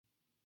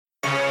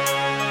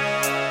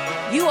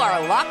You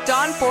are Locked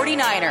On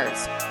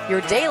 49ers,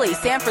 your daily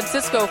San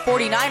Francisco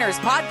 49ers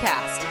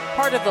podcast,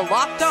 part of the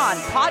Locked On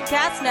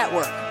Podcast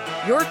Network,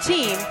 your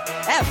team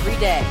every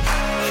day.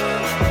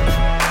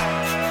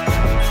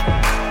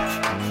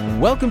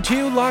 Welcome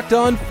to Locked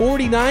On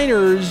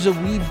 49ers.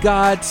 We've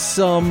got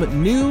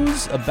some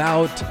news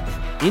about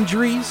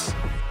injuries.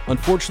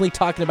 Unfortunately,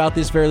 talking about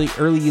this very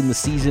early in the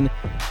season,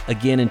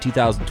 again in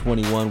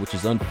 2021, which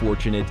is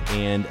unfortunate,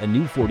 and a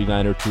new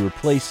 49er to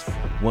replace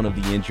one of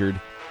the injured.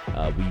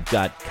 We've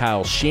got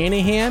Kyle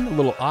Shanahan, a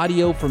little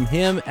audio from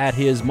him at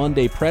his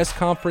Monday press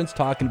conference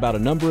talking about a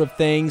number of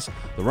things,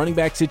 the running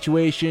back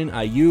situation,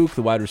 Aiyuk,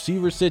 the wide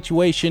receiver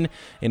situation,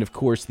 and of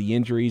course the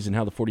injuries and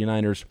how the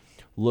 49ers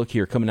look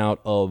here coming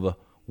out of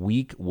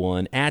week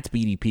one. At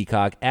BD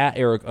Peacock, at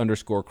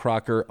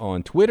Eric_Crocker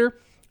on Twitter.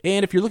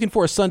 And if you're looking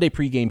for a Sunday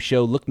pregame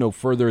show, look no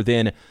further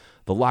than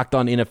the Locked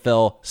On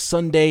NFL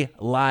Sunday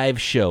Live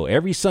Show.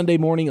 Every Sunday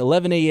morning,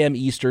 11 a.m.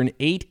 Eastern,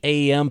 8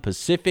 a.m.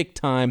 Pacific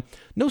time.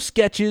 No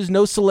sketches,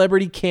 no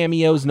celebrity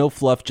cameos, no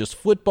fluff, just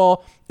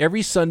football.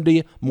 Every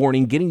Sunday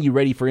morning, getting you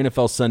ready for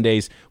NFL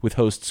Sundays with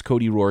hosts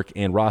Cody Rourke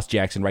and Ross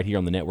Jackson right here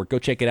on the network. Go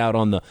check it out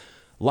on the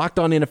Locked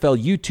On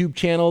NFL YouTube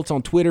channel. It's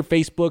on Twitter,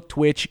 Facebook,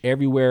 Twitch,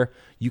 everywhere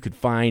you could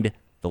find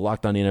the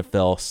Locked On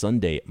NFL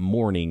Sunday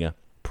morning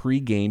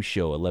pregame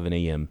show, 11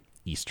 a.m.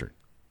 Eastern.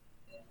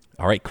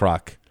 All right,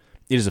 Croc.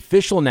 It is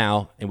official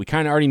now, and we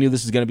kind of already knew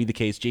this is going to be the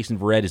case. Jason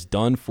Verrett is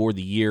done for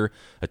the year,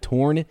 a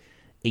torn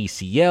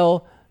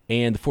ACL,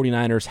 and the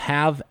 49ers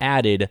have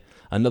added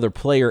another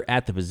player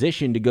at the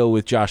position to go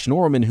with Josh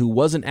Norman, who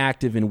wasn't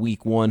active in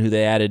week one, who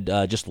they added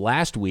just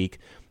last week.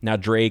 Now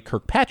Dre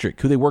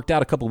Kirkpatrick, who they worked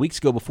out a couple weeks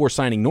ago before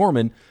signing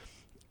Norman,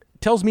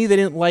 tells me they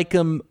didn't like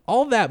him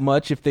all that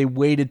much if they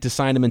waited to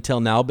sign him until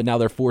now, but now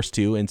they're forced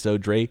to, and so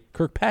Dre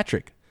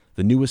Kirkpatrick,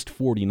 the newest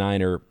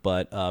 49er.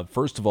 But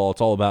first of all,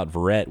 it's all about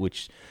Verrett,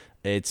 which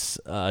it's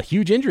a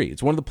huge injury.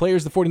 It's one of the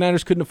players the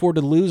 49ers couldn't afford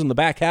to lose in the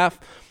back half.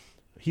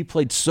 He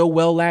played so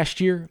well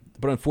last year,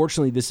 but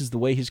unfortunately, this is the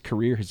way his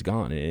career has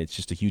gone, and it's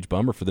just a huge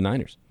bummer for the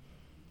Niners.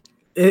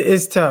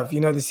 It's tough,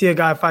 to see a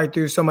guy fight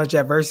through so much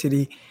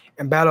adversity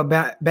and battle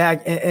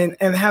back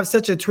and have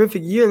such a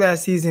terrific year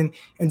last season,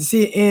 and to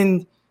see it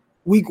end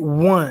week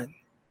one.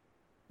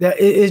 That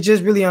it's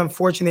just really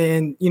unfortunate,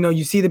 and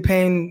you see the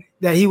pain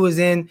that he was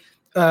in.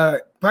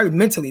 Probably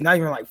mentally, not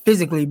even like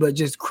physically, but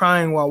just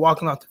crying while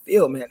walking off the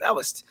field, man. That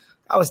was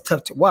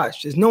tough to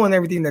watch, just knowing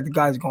everything that the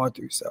guy's going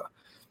through. So,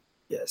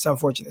 yeah, it's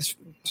unfortunate. It's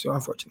so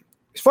unfortunate.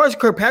 As far as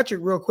Kirkpatrick,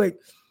 real quick,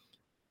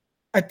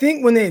 I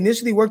think when they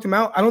initially worked him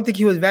out, I don't think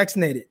he was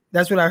vaccinated.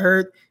 That's what I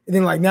heard. And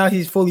then, now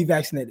he's fully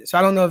vaccinated. So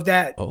I don't know if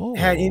that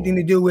had anything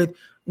to do with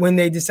when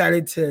they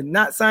decided to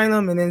not sign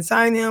him and then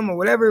sign him or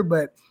whatever,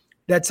 but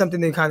that's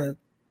something they kind of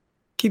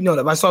keep note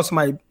of. I saw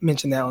somebody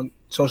mention that on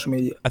social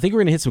media. I think we're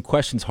going to hit some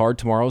questions hard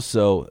tomorrow,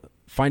 so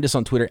find us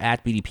on Twitter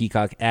at BD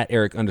Peacock, at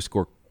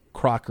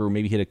Eric_Crocker.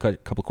 Maybe hit a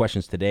couple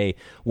questions today.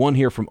 One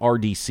here from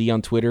RDC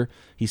on Twitter.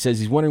 He says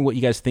he's wondering what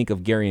you guys think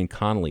of Gary and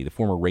Conley, the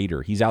former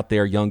Raider. He's out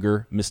there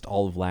younger, missed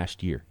all of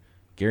last year.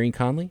 Gary and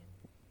Conley?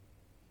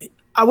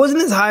 I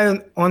wasn't as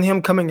high on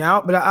him coming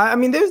out, but I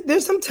mean,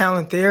 there's some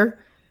talent there.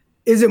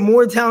 Is it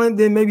more talent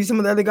than maybe some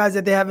of the other guys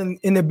that they have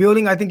in the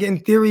building? I think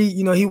in theory,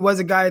 he was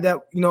a guy that,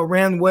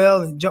 ran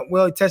well and jumped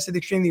well, he tested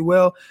extremely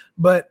well,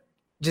 but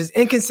just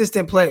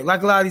inconsistent play,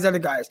 like a lot of these other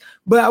guys.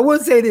 But I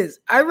would say this,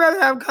 I'd rather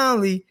have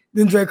Conley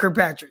than Dre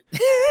Kirkpatrick.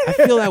 I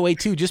feel that way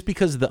too, just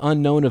because of the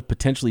unknown of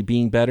potentially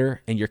being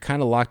better, and you're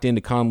kind of locked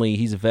into Conley.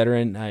 He's a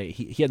veteran.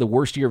 He had the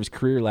worst year of his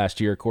career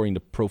last year, according to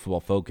Pro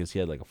Football Focus. He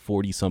had like a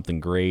 40-something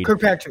grade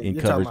Kirkpatrick, in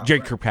coverage. Dre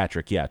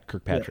Kirkpatrick,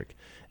 Kirkpatrick.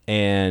 Yeah.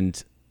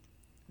 And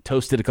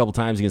toasted a couple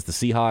times against the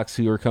Seahawks,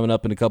 who are coming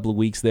up in a couple of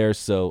weeks there.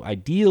 So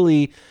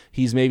ideally,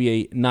 he's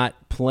maybe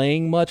not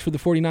playing much for the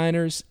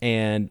 49ers.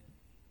 And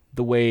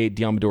the way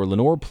Deommodore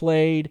Lenoir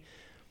played,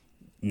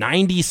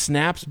 90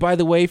 snaps, by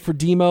the way, for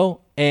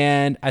Demo.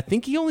 And I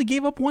think he only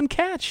gave up one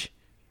catch.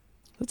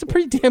 That's a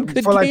pretty damn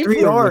good for game 3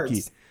 for yards. a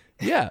rookie.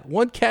 Yeah,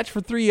 one catch for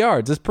 3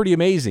 yards. That's pretty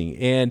amazing.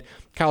 And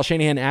Kyle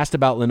Shanahan asked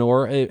about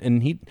Lenoir,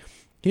 and he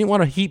didn't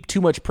want to heap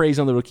too much praise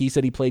on the rookie. He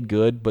said he played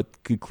good, but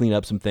could clean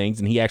up some things.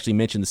 And he actually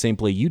mentioned the same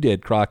play you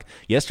did, Croc,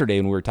 yesterday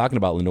when we were talking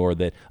about Lenoir,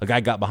 that a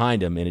guy got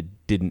behind him and it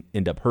didn't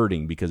end up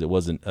hurting because it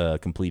wasn't a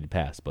completed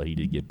pass, but he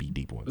did get beat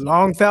deep once.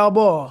 Long foul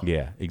ball.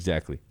 Yeah,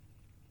 exactly.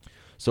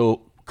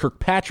 So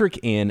Kirkpatrick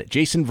and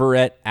Jason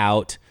Verrett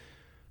out.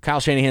 Kyle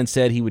Shanahan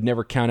said he would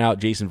never count out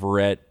Jason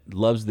Verrett.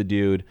 Loves the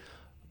dude.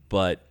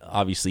 But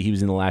obviously he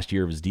was in the last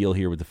year of his deal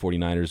here with the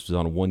 49ers, was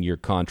on a one-year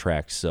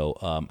contract. So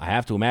I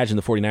have to imagine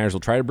the 49ers will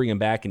try to bring him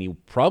back, and he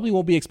probably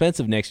won't be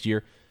expensive next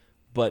year.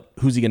 But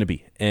who's he going to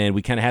be? And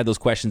we kind of had those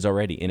questions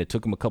already, and it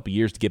took him a couple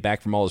years to get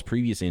back from all his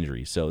previous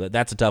injuries. So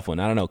that's a tough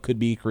one. I don't know. Could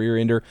be a career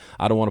ender.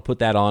 I don't want to put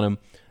that on him.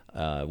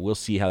 We'll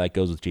see how that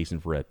goes with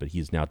Jason Verrett, but he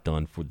is now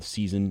done for the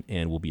season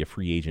and will be a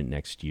free agent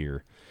next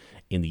year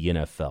in the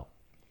NFL.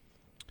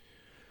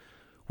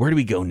 Where do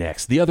we go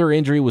next? The other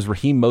injury was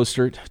Raheem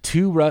Mostert.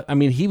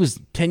 He was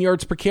 10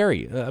 yards per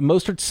carry.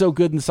 Mostert's so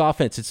good in this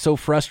offense. It's so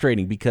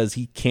frustrating because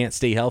he can't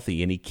stay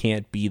healthy and he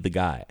can't be the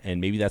guy. And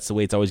maybe that's the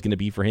way it's always going to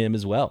be for him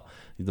as well.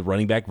 The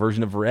running back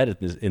version of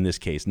Verrett in this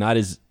case. Not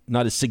as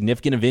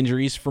significant of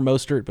injuries for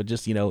Mostert, but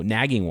just,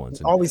 nagging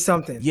ones. Always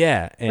something.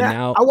 Yeah. And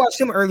now I watched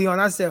him early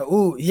on. I said,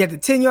 ooh, he had the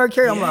 10-yard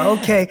carry. I'm like,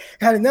 okay.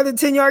 Had another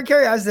 10-yard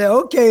carry. I said,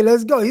 okay,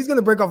 let's go. He's going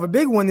to break off a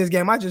big one this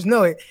game. I just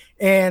know it.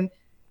 And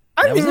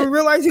I didn't even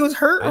realize he was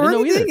hurt or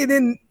anything. And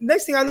then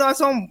next thing I know, I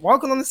saw him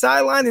walking on the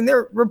sideline and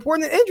they're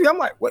reporting an injury. I'm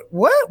like, what?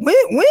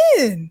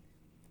 When?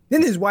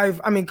 Then his wife,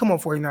 come on,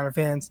 49er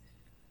fans.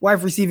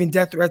 Wife receiving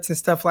death threats and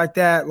stuff like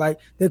that. Like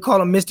they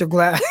call him Mr.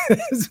 Glass,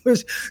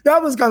 which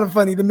that was kind of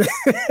funny. The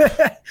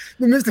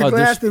Mr.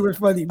 Glass thing was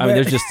funny.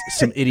 There's just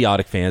some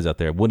idiotic fans out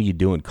there. What are you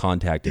doing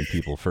contacting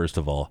people, first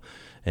of all?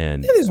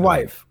 And his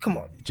wife. Come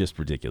on. Just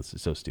ridiculous.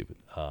 It's so stupid.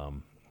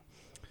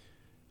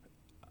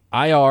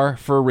 IR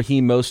for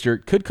Raheem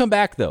Mostert could come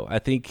back, though. I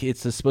think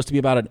it's supposed to be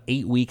about an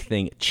 8-week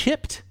thing.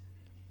 Chipped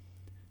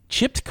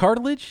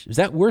cartilage? Is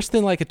that worse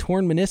than like a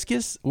torn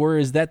meniscus? Or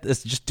is that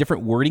just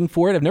different wording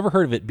for it? I've never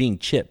heard of it being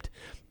chipped.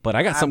 But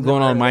I got something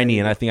going on my knee,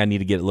 and I think I need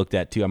to get it looked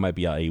at, too. I might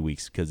be out 8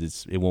 weeks because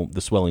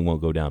the swelling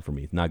won't go down for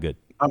me. Not good.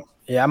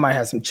 I might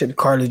have some chipped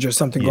cartilage or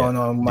something going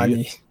on with my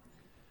knee.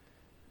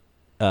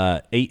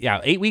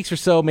 8 weeks or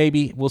so,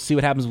 maybe. We'll see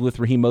what happens with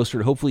Raheem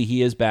Mostert. Hopefully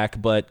he is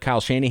back. But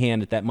Kyle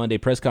Shanahan at that Monday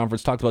press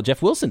conference talked about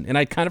Jeff Wilson, and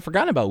I'd kind of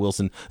forgotten about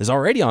Wilson. Is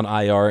already on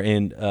IR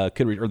and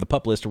or the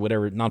PUP list or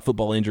whatever,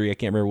 non-football injury. I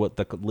can't remember what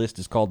the list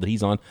is called that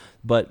he's on.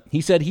 But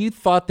he said he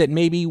thought that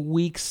maybe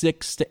week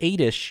 6 to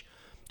 8-ish,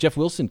 Jeff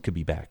Wilson could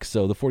be back.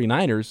 So the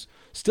 49ers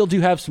still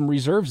do have some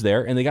reserves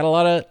there, and they got a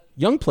lot of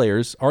young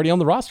players already on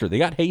the roster. They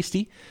got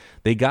Hasty.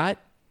 They got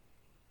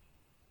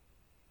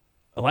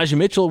Elijah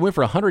Mitchell went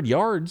for 100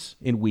 yards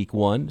in week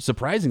 1,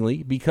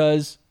 surprisingly,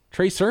 because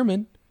Trey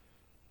Sermon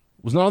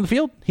was not on the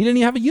field. He didn't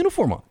even have a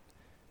uniform on.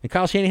 And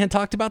Kyle Shanahan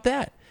talked about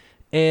that.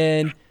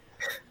 And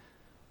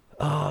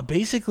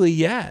basically,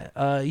 he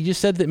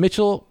just said that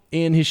Mitchell,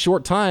 in his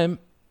short time,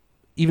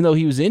 even though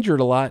he was injured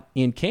a lot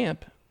in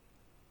camp,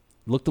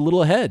 looked a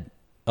little ahead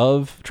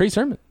of Trey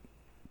Sermon.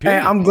 Hey,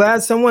 I'm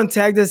glad someone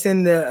tagged us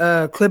in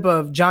the clip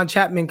of John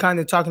Chapman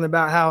kind of talking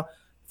about how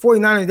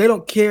 49ers, they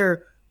don't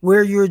care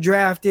where you're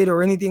drafted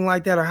or anything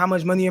like that, or how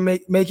much money you're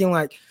making.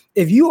 Like,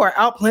 if you are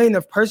outplaying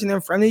the person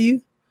in front of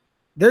you,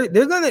 they're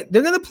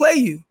gonna play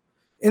you,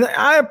 and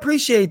I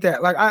appreciate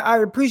that. Like, I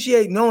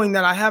appreciate knowing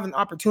that I have an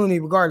opportunity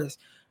regardless.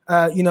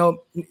 As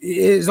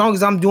long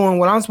as I'm doing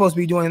what I'm supposed to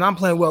be doing and I'm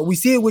playing well. We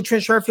see it with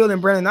Trent Sherfield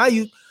and Brandon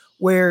Aiyuk,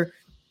 where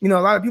a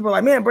lot of people are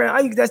like, man, Brandon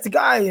Aiyuk, that's the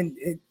guy,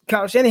 and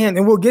Kyle Shanahan,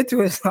 and we'll get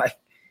to it. It's like,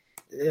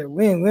 yeah,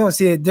 we don't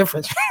see a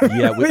difference.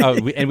 Yeah, we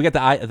got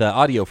the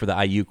audio for the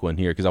Aiyuk one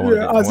here because I want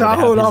to. So I'll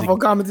hold off on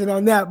commenting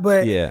on that,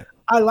 but yeah,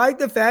 I like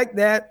the fact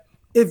that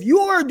if you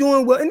are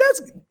doing well, and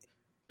that's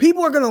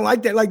people are gonna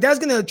like that. Like, that's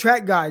gonna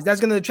attract guys, that's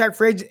gonna attract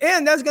free agents,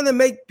 and that's gonna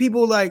make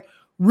people like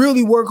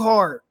really work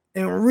hard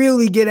and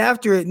really get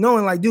after it,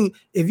 knowing like, dude,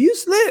 if you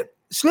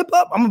slip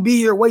up, I'm gonna be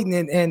here waiting,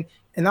 and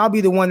I'll be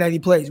the one that he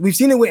plays. We've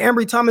seen it with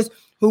Ambry Thomas,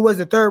 who was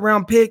the 3rd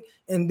round pick,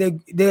 and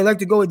they like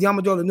to go with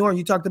Diamador Lenore.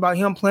 You talked about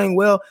him playing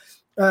well.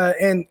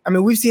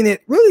 We've seen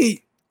it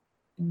really.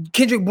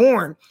 Kendrick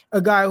Bourne, a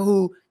guy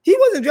who he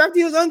wasn't drafted,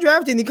 he was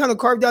undrafted, and he kind of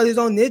carved out his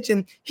own niche,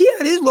 and he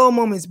had his low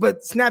moments,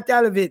 but snapped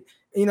out of it,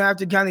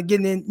 after kind of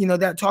getting in,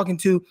 that talking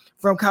to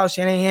from Kyle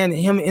Shanahan, and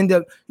him end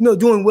up,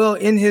 doing well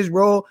in his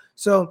role.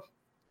 So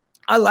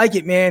I like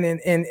it, man. And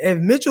if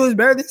Mitchell is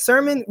better than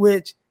Sermon,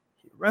 which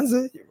runs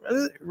a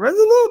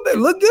little bit,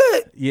 look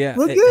good. Yeah.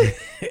 Look good.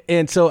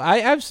 And so I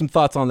have some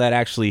thoughts on that,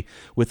 actually,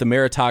 with the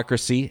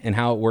meritocracy and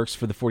how it works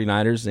for the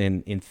 49ers,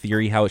 and in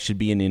theory how it should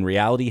be, and in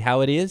reality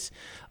how it is.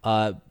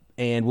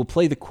 And we'll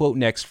play the quote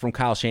next from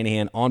Kyle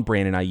Shanahan on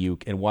Brandon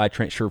Aiyuk and why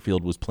Trent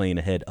Sherfield was playing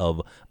ahead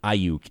of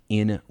Aiyuk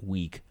in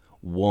week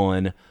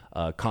 1.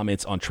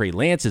 Comments on Trey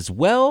Lance as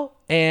well.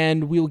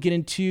 And we'll get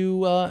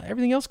into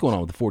everything else going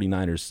on with the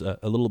 49ers.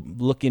 A little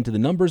look into the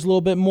numbers a little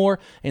bit more,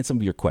 and some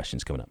of your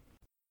questions coming up.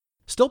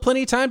 Still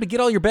plenty of time to get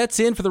all your bets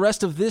in for the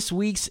rest of this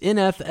week's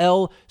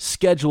NFL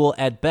schedule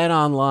at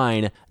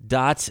betonline.ag.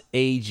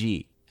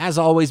 As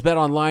always,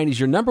 BetOnline is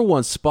your number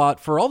one spot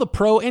for all the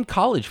pro and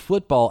college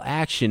football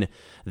action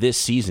this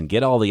season.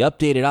 Get all the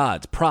updated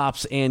odds,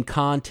 props, and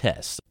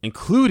contests,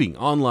 including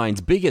online's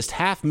biggest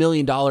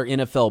 $500,000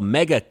 NFL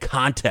mega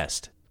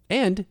contest.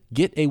 And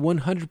get a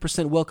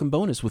 100% welcome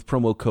bonus with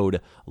promo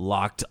code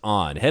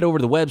LOCKEDON. Head over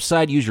to the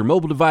website, use your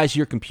mobile device,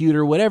 your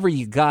computer, whatever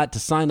you got to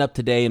sign up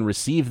today and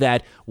receive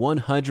that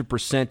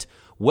 100%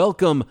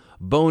 welcome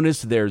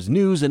bonus. There's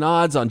news and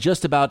odds on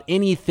just about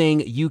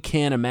anything you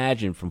can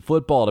imagine, from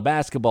football to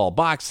basketball,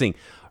 boxing,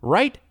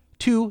 right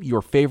to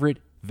your favorite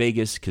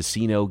Vegas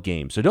casino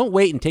game. So don't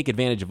wait and take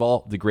advantage of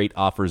all the great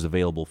offers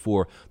available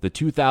for the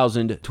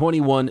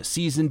 2021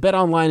 season.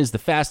 BetOnline is the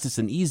fastest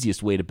and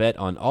easiest way to bet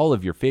on all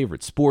of your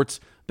favorite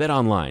sports.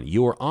 BetOnline,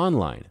 your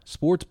online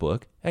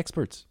sportsbook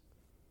experts.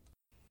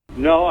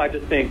 No, I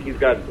just think he's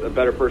got a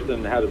better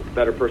person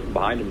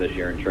behind him this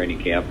year in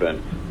training camp, and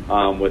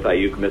with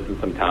Aiyuk missing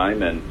some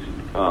time, and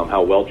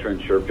how well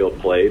Trent Sherfield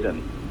played,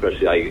 and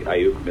especially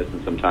Aiyuk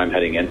missing some time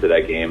heading into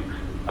that game,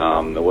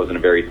 it wasn't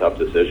a very tough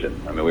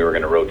decision. I mean, we were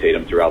going to rotate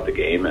him throughout the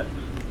game, and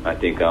I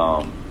think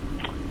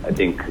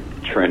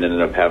Trent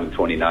ended up having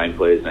 29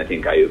 plays, and I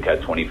think Aiyuk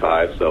had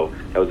 25. So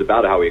that was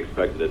about how we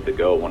expected it to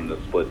go. Wanted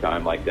to split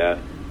time like that.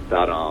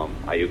 Thought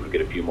Aiyuk would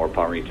get a few more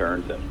punt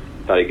returns, and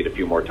thought he'd get a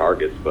few more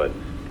targets, but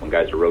when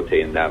guys are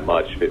rotating that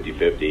much,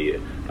 50-50,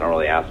 I don't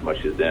really ask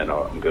much is in.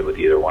 I'm good with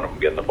either one of them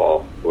getting the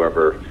ball.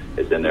 Whoever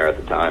is in there at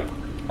the time,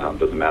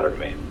 doesn't matter to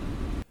me.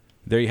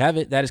 There you have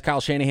it. That is Kyle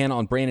Shanahan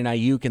on Brandon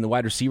Aiyuk in the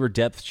wide receiver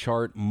depth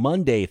chart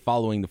Monday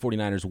following the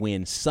 49ers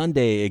win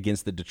Sunday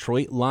against the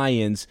Detroit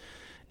Lions.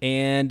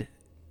 And,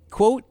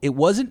 quote, it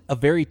wasn't a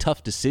very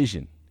tough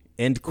decision,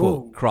 end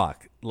quote, Ooh.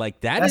 Croc.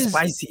 Like, that's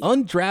spicy.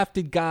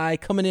 Undrafted guy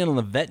coming in on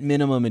the vet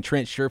minimum and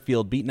Trent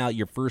Sherfield beating out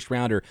your first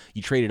rounder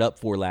you traded up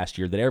for last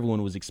year that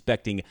everyone was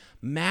expecting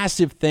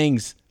massive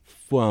things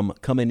from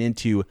coming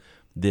into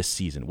this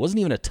season. It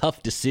wasn't even a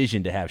tough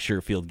decision to have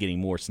Sherfield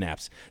getting more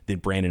snaps than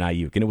Brandon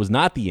Aiyuk, and it was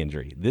not the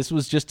injury. This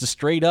was just a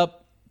straight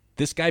up,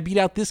 this guy beat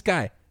out this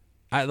guy.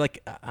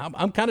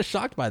 I'm kind of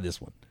shocked by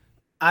this one.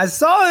 I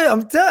saw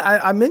it.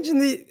 I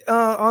mentioned it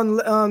on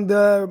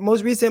the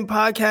most recent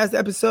podcast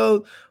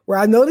episode where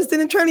I noticed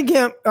it in training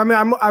camp. I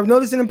mean, I've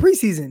noticed it in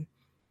preseason.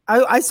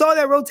 I saw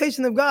that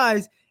rotation of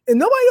guys, and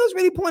nobody else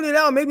really pointed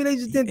out. Maybe they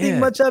just didn't think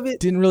much of it.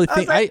 Didn't really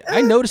think.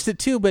 I noticed it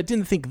too, but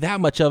didn't think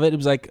that much of it.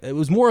 It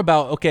was more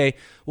about, okay,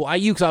 well,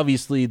 Aiyuk's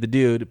obviously the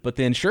dude, but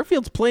then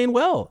Sherfield's playing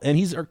well, and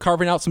he's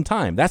carving out some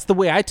time. That's the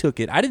way I took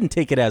it. I didn't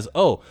take it as,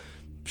 oh,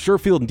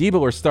 Sherfield and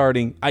Debo are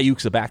starting,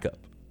 Aiyuk's a backup.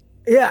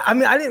 Yeah, I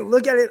mean, I didn't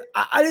look at it.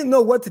 I didn't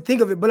know what to think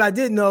of it, but I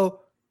did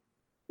know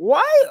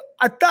why.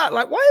 I thought,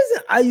 why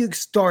isn't Aiyuk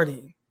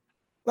starting?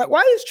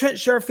 Why is Trent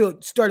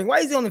Sherfield starting? Why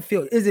is he on the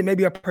field? Is it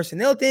maybe a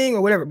personnel thing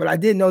or whatever? But I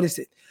did notice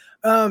it.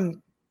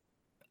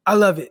 I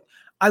love it.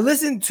 I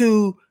listened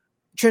to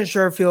Trent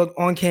Sherfield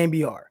on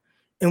KNBR,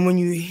 and when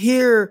you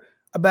hear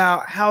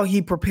about how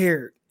he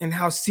prepared and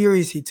how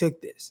serious he took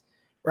this,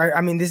 right?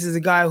 I mean, this is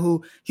a guy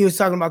who he was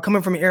talking about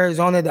coming from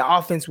Arizona. The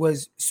offense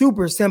was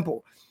super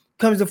simple.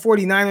 Comes to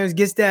 49ers,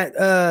 gets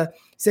that,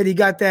 said he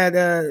got that,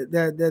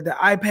 the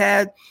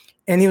iPad,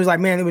 and he was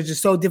like, man, it was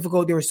just so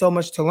difficult. There was so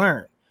much to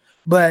learn.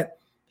 But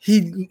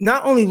he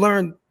not only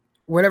learned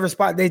whatever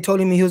spot they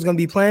told him he was going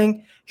to be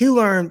playing, he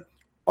learned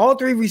all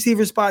three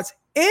receiver spots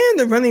and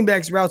the running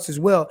backs routes as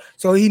well.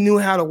 So he knew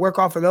how to work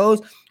off of those.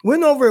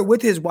 Went over it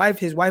with his wife.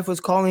 His wife was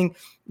calling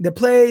the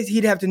plays.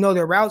 He'd have to know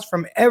the routes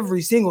from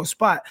every single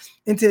spot.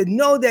 And to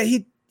know that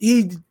he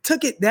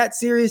took it that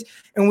serious,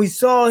 and we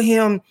saw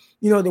him,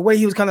 the way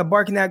he was kind of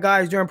barking at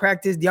guys during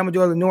practice.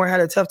 Diamador Lenore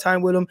had a tough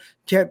time with him,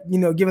 kept,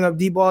 giving up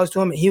deep balls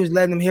to him, and he was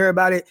letting him hear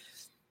about it.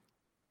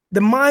 The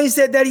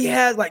mindset that he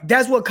has,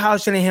 that's what Kyle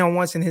Shanahan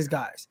wants in his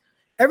guys.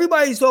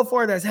 Everybody so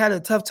far that's had a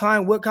tough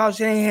time with Kyle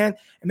Shanahan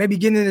and maybe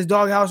getting in his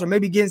doghouse or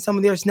maybe getting some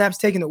of their snaps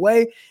taken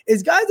away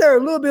is guys that are a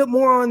little bit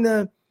more on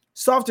the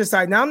softer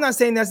side. Now, I'm not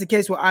saying that's the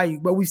case with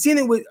Aiyuk, but we've seen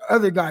it with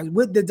other guys,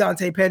 with the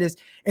Dante Pettis,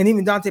 and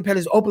even Dante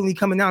Pettis openly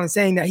coming out and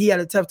saying that he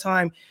had a tough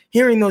time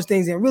hearing those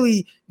things and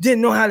really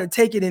didn't know how to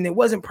take it, and it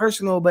wasn't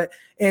personal. But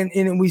and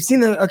we've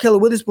seen the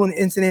Ahkello Witherspoon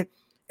incident,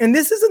 and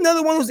this is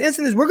another one of those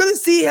incidents. We're going to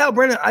see how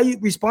Brandon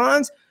Aiyuk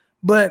responds,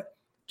 but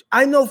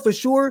I know for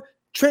sure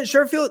Trent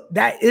Sherfield,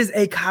 that is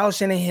a Kyle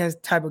Shanahan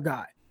type of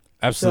guy.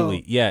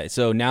 Absolutely. Yeah.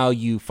 So now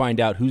you find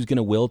out who's going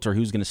to wilt or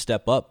who's going to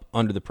step up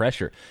under the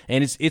pressure.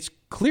 And it's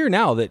clear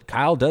now that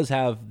Kyle does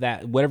have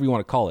that, whatever you want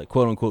to call it,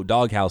 quote unquote,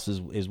 doghouse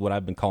is what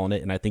I've been calling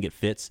it. And I think it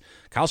fits.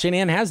 Kyle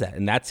Shanahan has that,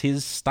 and that's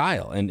his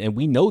style. And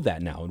we know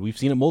that now, and we've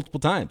seen it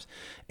multiple times.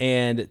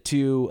 And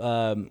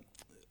I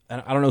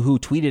don't know who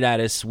tweeted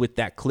at us with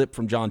that clip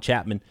from John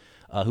Chapman,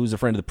 who's a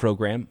friend of the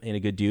program and a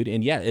good dude.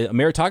 And yeah, a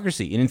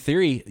meritocracy. And in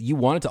theory, you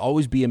want it to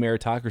always be a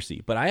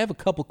meritocracy. But I have a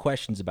couple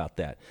questions about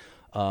that.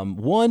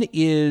 One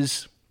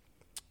is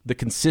the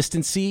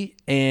consistency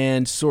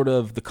and sort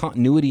of the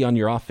continuity on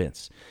your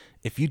offense.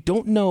 If you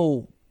don't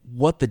know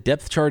what the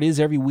depth chart is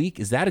every week,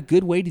 is that a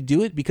good way to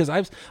do it? Because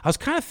I was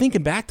kind of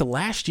thinking back to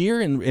last year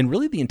and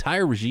really the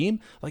entire regime.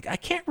 I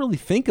can't really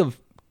think of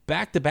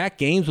back-to-back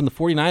games when the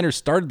 49ers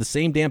started the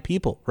same damn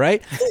people,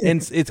 right?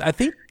 And I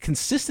think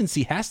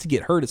consistency has to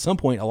get hurt at some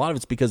point. A lot of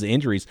it's because of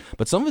injuries,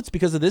 but some of it's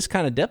because of this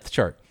kind of depth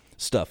chart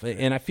stuff.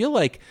 And I feel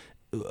like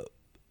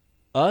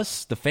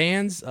us, the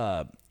fans,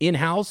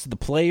 in-house, the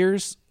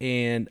players,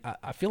 and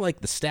I feel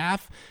like the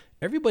staff,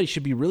 everybody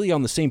should be really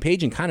on the same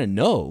page and kind of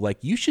know.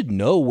 You should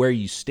know where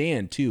you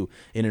stand, too,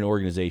 in an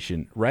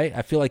organization, right?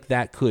 I feel like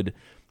that could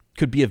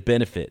be of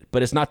benefit.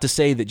 But it's not to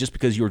say that just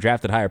because you were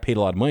drafted high or paid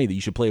a lot of money that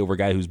you should play over a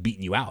guy who's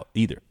beating you out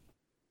either.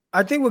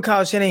 I think with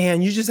Kyle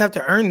Shanahan, you just have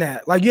to earn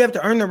that. You have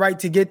to earn the right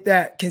to get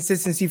that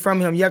consistency from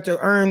him. You have to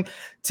earn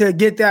to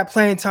get that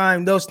playing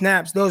time, those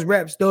snaps, those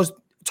reps, those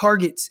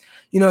targets.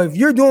 If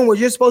you're doing what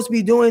you're supposed to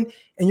be doing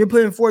and you're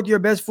putting forth your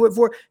best foot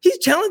forward, he's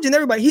challenging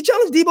everybody. He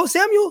challenged Deebo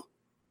Samuel.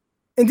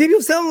 And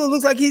Debo Samuel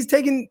looks like he's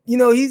taken,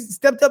 he's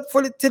stepped up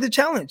to the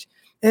challenge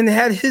and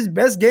had his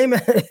best game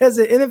as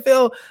an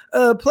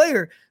NFL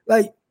player.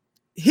 Like,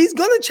 he's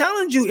going to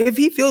challenge you if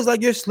he feels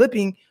like you're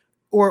slipping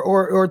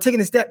or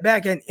taking a step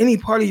back at any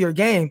part of your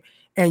game.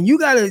 And you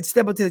got to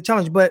step up to the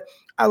challenge. But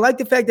I like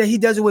the fact that he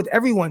does it with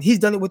everyone. He's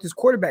done it with his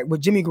quarterback,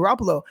 with Jimmy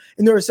Garoppolo.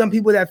 And there are some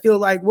people that feel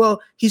like, well,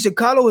 he should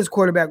coddle his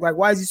quarterback. Like,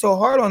 why is he so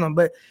hard on him?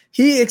 But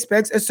he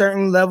expects a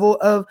certain level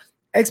of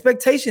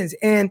expectations.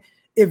 And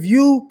if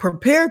you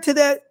prepare to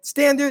that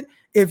standard,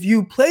 if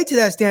you play to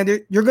that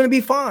standard, you're going to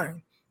be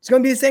fine. It's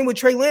going to be the same with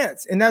Trey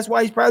Lance. And that's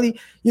why he's probably,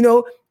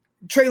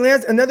 Trey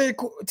Lance, another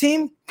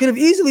team could have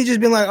easily just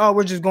been like, oh,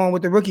 we're just going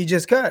with the rookie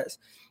just because.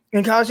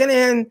 And Kyle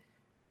Shanahan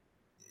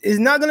is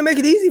not going to make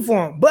it easy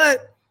for him.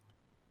 But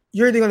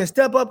you're either going to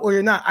step up or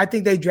you're not. I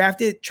think they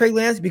drafted Trey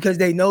Lance because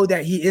they know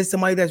that he is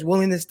somebody that's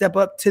willing to step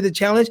up to the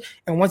challenge.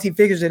 And once he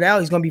figures it out,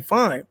 he's going to be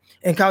fine.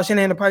 And Kyle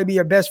Shanahan will probably be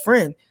your best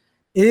friend.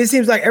 It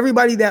seems like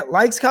everybody that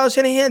likes Kyle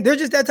Shanahan, they're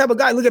just that type of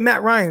guy. Look at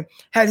Matt Ryan,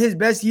 had his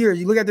best years.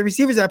 You look at the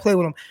receivers that play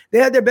with him. They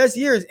had their best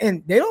years,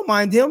 and they don't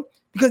mind him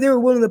because they were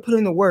willing to put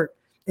in the work.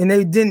 And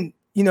they didn't,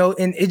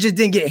 and it just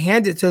didn't get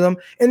handed to them.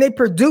 And they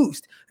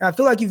produced. And I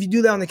feel like if you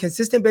do that on a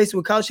consistent basis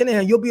with Kyle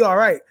Shanahan, you'll be all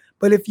right.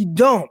 But if you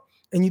don't,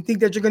 and you think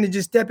that you're going to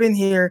just step in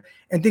here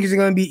and think it's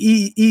going to be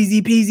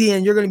easy peasy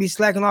and you're going to be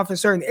slacking off in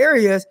certain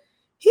areas,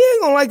 he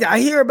ain't going to like that. I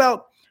hear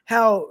about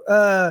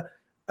how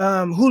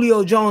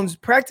Julio Jones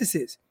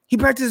practices. He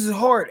practices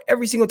hard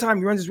every single time.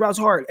 He runs his routes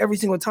hard every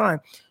single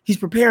time. He's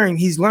preparing,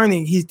 he's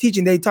learning, he's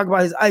teaching. They talk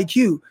about his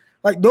IQ.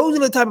 Like, those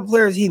are the type of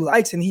players he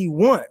likes and he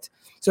wants.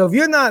 So if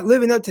you're not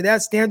living up to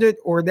that standard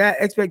or that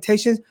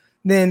expectations,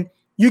 then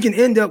you can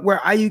end up where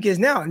Aiyuk is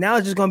now. Now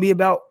it's just going to be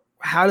about,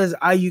 how does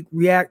Aiyuk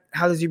react?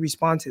 How does he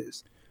respond to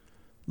this?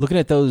 Looking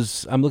at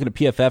those, I'm looking at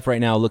PFF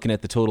right now, looking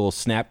at the total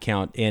snap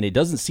count, and it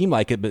doesn't seem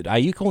like it, but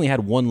Aiyuk only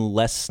had one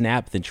less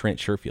snap than Trent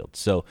Sherfield.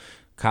 So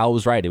Kyle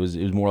was right. It was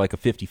more like a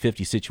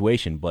 50-50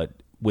 situation, but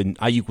when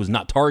Aiyuk was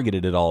not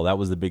targeted at all, that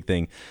was the big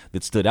thing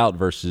that stood out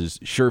versus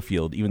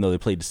Sherfield, even though they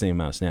played the same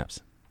amount of snaps.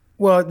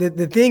 Well,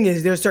 the thing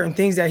is, there's certain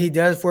things that he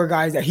does for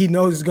guys that he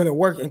knows is going to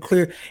work and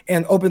clear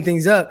and open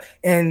things up.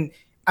 And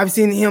I've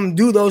seen him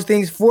do those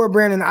things for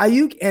Brandon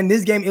Aiyuk, and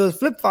this game, it was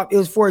flip-flop. It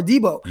was for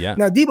Debo. Yeah.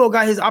 Now, Debo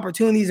got his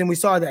opportunities, and we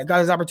saw that,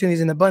 got his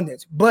opportunities in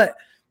abundance. But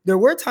there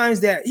were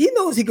times that he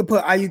knows he could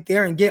put Aiyuk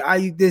there and get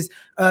Aiyuk this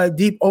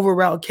deep over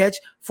route catch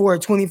for a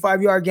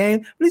 25-yard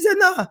gain. But he said,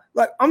 nah,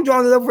 like, I'm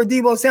drawing it up for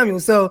Debo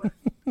Samuel. So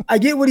I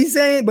get what he's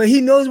saying, but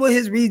he knows what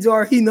his reads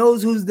are. He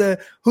knows who's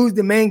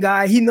the main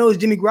guy. He knows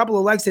Jimmy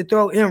Garoppolo likes to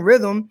throw in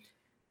rhythm.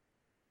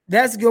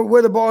 That's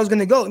where the ball is going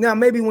to go. Now,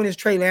 maybe when it's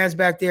Trey Lance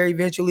back there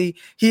eventually,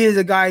 he is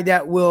a guy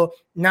that will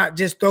not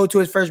just throw to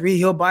his first read.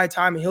 He'll buy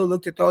time and he'll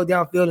look to throw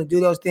downfield and do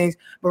those things.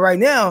 But right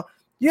now,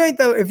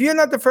 if you're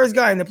not the first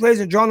guy and the plays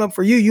are drawn up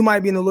for you, you might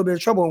be in a little bit of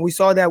trouble. And we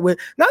saw that with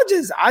not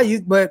just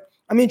Aiyuk, but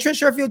Trent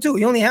Sherfield too.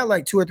 He only had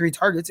like 2 or 3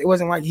 targets. It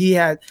wasn't like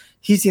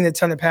he's seen a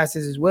ton of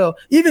passes as well.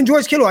 Even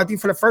George Kittle, I think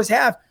for the first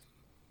half,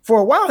 for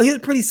a while, he was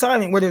pretty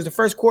silent, whether it was the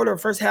first quarter or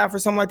first half or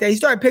something like that. He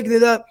started picking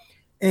it up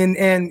and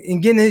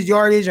getting his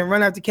yardage and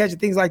run after catch and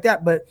things like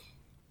that. But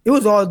it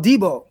was all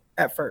Debo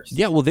at first.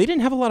 Yeah, well, they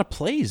didn't have a lot of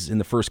plays in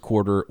the first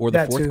quarter or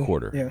the fourth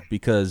quarter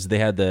because they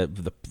had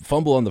the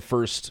fumble on the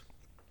first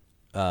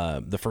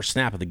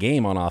snap of the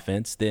game on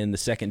offense. Then the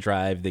second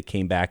drive, they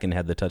came back and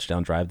had the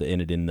touchdown drive that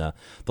ended in the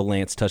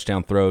Lance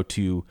touchdown throw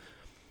to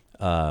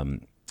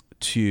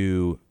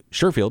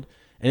Sherfield.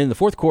 And in the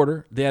fourth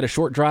quarter, they had a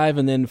short drive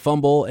and then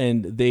fumble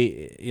and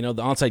the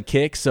onside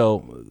kick.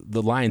 So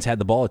the Lions had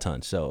the ball a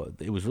ton. So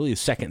it was really the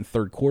second and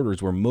third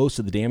quarters where most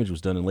of the damage was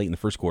done in late in the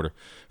first quarter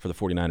for the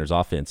 49ers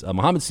offense.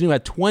 Mohamed Sanu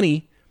had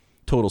 20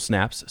 total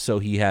snaps. So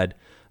he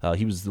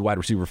was the wide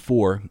receiver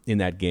 4 in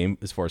that game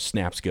as far as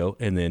snaps go.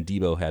 And then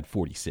Debo had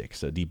 46.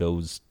 So Debo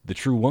was the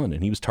true one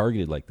and he was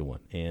targeted like the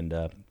one.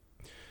 And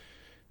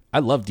I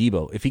love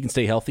Debo. If he can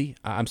stay healthy,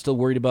 I'm still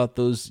worried about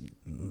those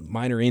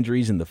minor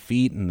injuries in the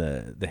feet and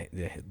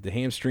the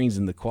hamstrings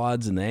and the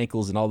quads and the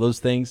ankles and all those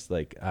things.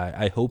 Like,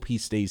 I hope he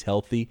stays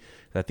healthy.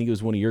 I think it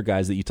was one of your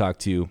guys that you talked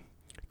to,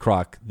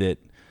 Croc, that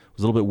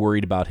was a little bit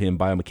worried about him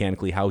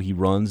biomechanically, how he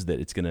runs,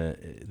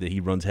 that he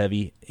runs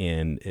heavy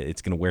and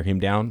it's gonna wear him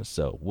down.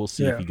 So we'll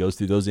see if he goes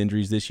through those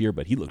injuries this year.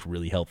 But he looks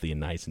really healthy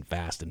and nice and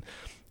fast and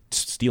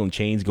stealing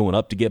chains, going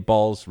up to get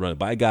balls, running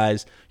by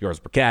guys, yards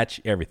per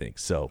catch, everything.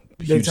 So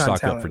huge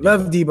stock up for Debo.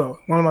 Love Debo.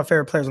 One of my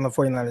favorite players on the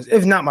 49ers,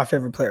 if not my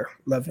favorite player.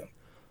 Love him.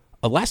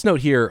 A last note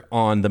here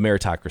on the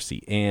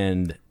meritocracy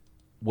and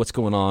what's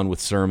going on with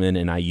Sermon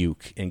and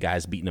Aiyuk and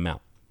guys beating them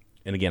out.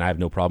 And again, I have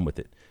no problem with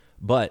it.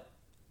 But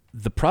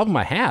the problem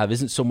I have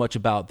isn't so much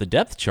about the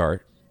depth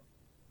chart,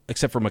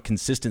 except from a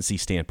consistency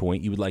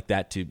standpoint. You would like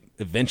that to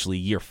eventually,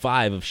 year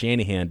 5 of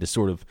Shanahan, to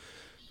sort of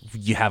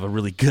you have a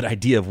really good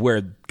idea of where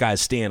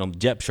guys stand on the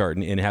depth chart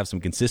and have some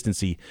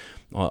consistency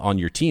on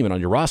your team and on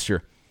your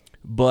roster.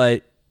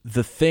 But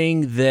the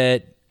thing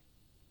that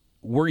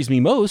worries me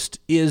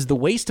most is the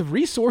waste of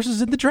resources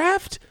in the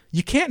draft.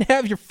 You can't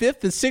have your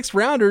 5th and 6th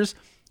rounders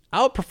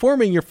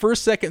outperforming your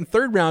first, second, and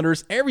third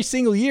rounders every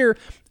single year,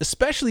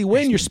 especially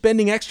when you're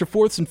spending extra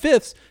fourths and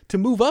fifths to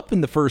move up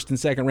in the first and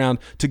second round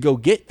to go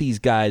get these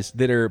guys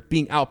that are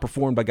being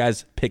outperformed by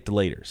guys picked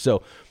later.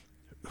 So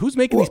who's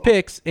making these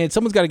picks? And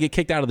someone's got to get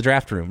kicked out of the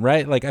draft room,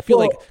 right? Like, I feel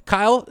like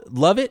Kyle,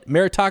 love it,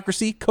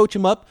 meritocracy, coach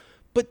him up,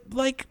 but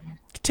like,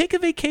 take a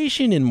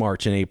vacation in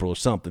March and April or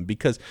something,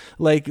 because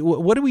like,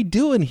 what are we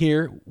doing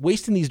here?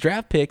 Wasting these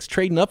draft picks,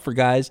 trading up for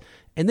guys,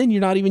 and then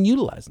you're not even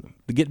utilizing them.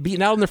 They get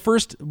beaten out in their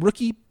first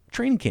rookie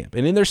training camp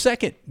and in their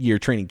second year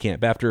training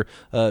camp after,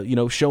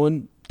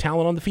 showing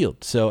talent on the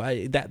field.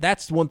 So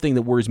that's one thing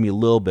that worries me a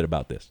little bit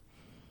about this.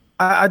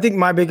 I think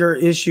my bigger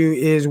issue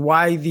is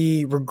why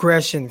the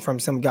regression from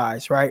some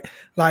guys, right?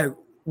 Like,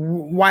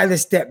 why the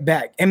step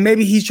back? And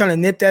maybe he's trying to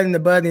nip that in the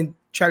bud and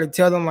try to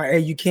tell them, like, hey,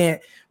 you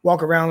can't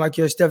walk around like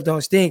your stuff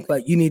don't stink.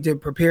 Like, you need to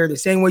prepare the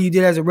same way you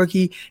did as a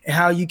rookie, and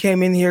how you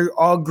came in here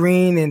all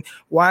green and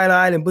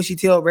wide-eyed and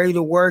bushy-tailed, ready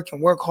to work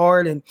and work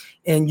hard,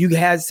 and you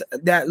had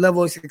that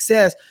level of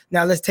success.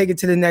 Now let's take it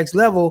to the next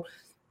level.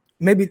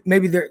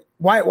 Maybe they're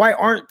why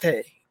aren't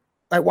they?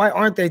 Like, why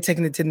aren't they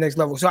taking it to the next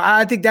level? So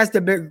I think that's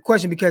the big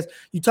question, because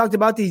you talked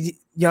about these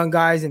young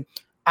guys, and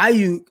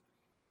Aiyuk,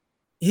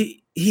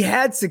 he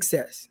had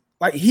success.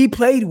 Like, he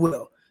played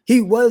well. He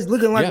was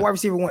looking like wide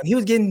receiver 1. He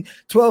was getting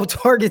 12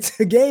 targets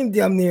a game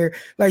down there.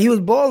 Like, he was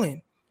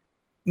balling.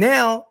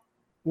 Now,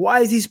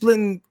 why is he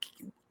splitting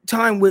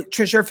time with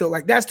Trent Sherfield?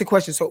 Like, that's the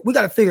question. So we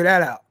got to figure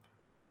that out.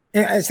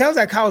 And it sounds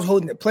like Kyle's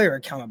holding the player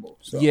accountable.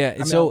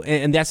 So,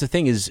 and that's the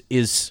thing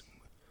is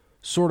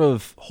sort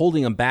of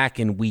holding him back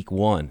in week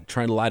 1,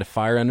 trying to light a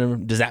fire under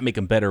him. Does that make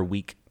him better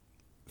week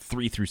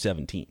 3 through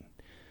 17?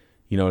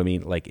 You know what I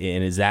mean? Like,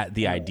 and is that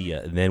the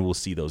idea? And then we'll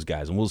see those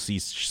guys, and we'll see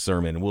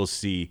Sermon, and we'll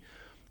see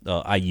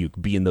Aiyuk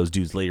being those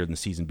dudes later in the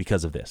season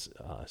because of this.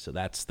 So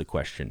that's the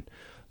question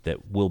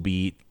that will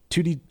be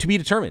to be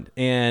determined.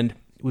 And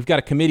we've got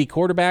a committee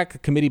quarterback, a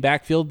committee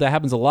backfield. That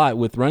happens a lot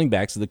with running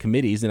backs of the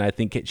committees, and I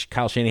think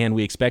Kyle Shanahan,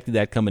 we expected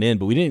that coming in,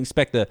 but we didn't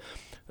expect a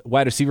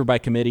wide receiver by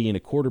committee and a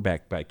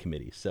quarterback by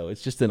committee. So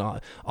it's just an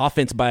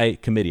offense by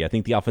committee. I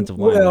think the offensive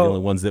line are the only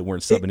ones that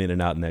weren't subbing in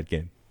and out in that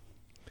game.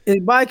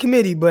 It's by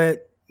committee,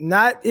 but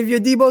not if you're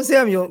Deebo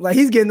Samuel. Like,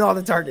 he's getting all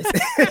the targets.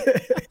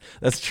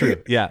 That's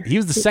true. Yeah. He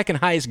was the second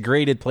highest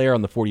graded player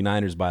on the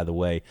 49ers, by the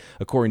way,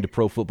 according to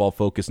Pro Football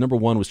Focus. Number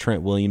 1 was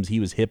Trent Williams. He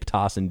was hip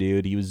tossing,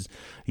 dude. He was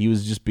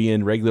just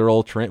being regular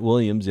old Trent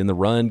Williams in the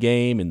run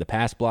game, in the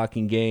pass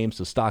blocking game.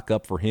 So stock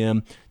up for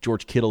him.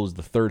 George Kittle was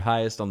the 3rd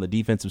highest on the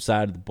defensive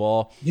side of the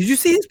ball. Did you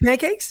see his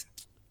pancakes?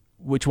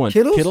 Which one?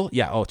 Kittle's? Kittle?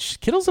 Yeah. Oh,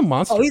 Kittle's a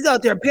monster. Oh, he's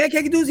out there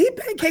pancaking dudes. He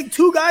pancaked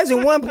 2 guys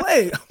in one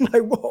play. I'm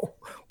like, whoa,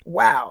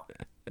 wow.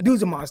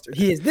 Dude's a monster.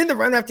 He is. Then the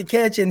run after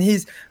catch, and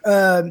he's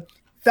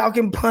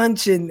Falcon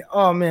punch, and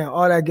oh man,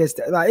 all that good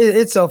stuff. Like,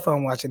 it's so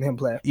fun watching him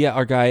play. Yeah,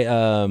 our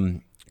guy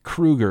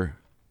Kruger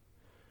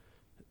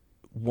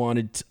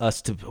wanted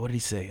us to. What did he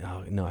say?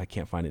 Oh no, I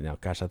can't find it now.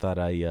 Gosh, I thought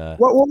I.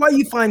 Well, while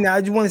you find that,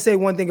 I just want to say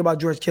one thing about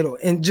George Kittle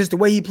and just the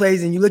way he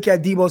plays. And you look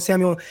at Deebo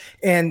Samuel,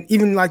 and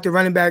even like the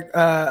running back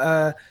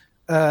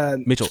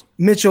Mitchell.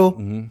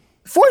 Mm-hmm.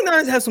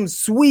 49ers have some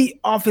sweet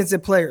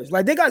offensive players.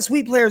 Like, they got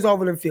sweet players all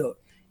over the field.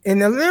 And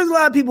there's a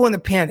lot of people in the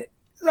panic.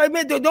 Like,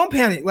 man, don't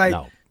panic. Like,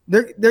 no.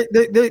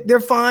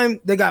 They're fine.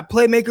 They got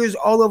playmakers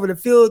all over the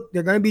field.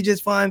 They're gonna be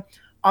just fine.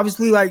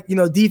 Obviously, like,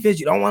 defense,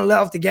 you don't want to let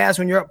off the gas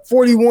when you're up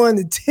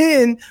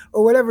 41-10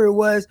 or whatever it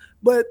was.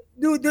 But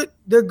dude,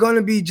 they're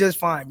gonna be just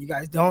fine. You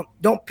guys don't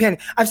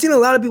panic. I've seen a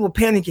lot of people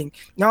panicking.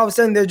 Now all of a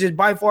sudden they're just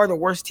by far the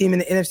worst team in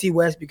the NFC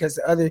West because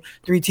the other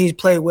 3 teams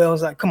play well.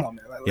 It's like, come on,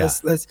 man. Like,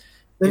 let's.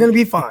 They're going to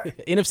be fine.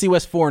 NFC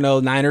West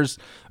 4-0. Niners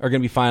are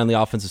going to be fine on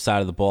the offensive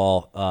side of the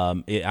ball.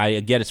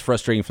 I get it's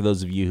frustrating for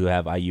those of you who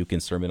have Aiyuk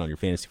and Sermon on your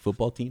fantasy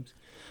football teams.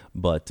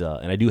 But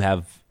and I don't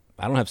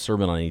have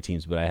Sermon on any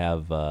teams, but I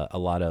have a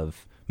lot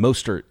of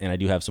Mostert, and I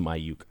do have some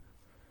Aiyuk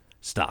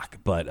stock.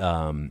 But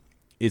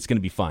it's going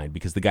to be fine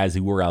because the guys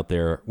who were out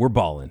there were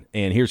balling.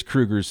 And here's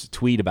Kruger's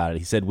tweet about it.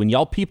 He said, when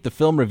y'all peep the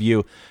film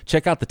review,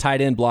 check out the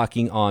tight end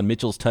blocking on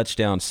Mitchell's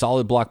touchdown.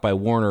 Solid block by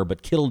Warner,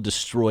 but Kittle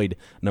destroyed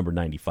number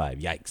 95.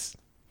 Yikes.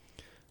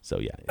 So,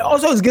 yeah.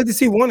 Also, it's good to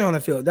see Warner on the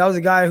field. That was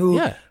a guy who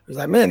was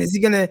like, man, is he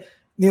going to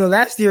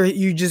last year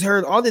you just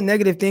heard all the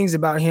negative things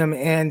about him.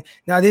 And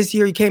now this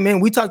year he came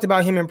in. We talked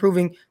about him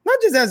improving, not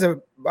just as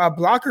a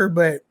blocker,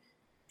 but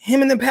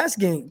him in the pass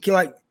game,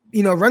 like,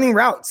 running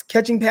routes,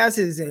 catching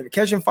passes, and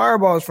catching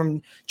fireballs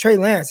from Trey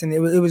Lance. And it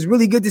was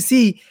really good to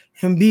see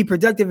him be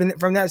productive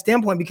from that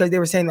standpoint, because they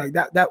were saying like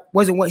that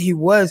wasn't what he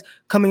was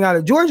coming out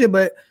of Georgia,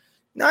 but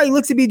now he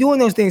looks to be doing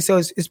those things. So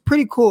it's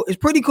pretty cool. It's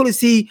pretty cool to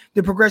see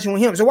the progression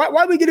with him. So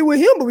why we get it with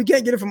him, but we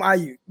can't get it from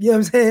Aiyuk? You know what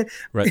I'm saying?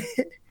 Right.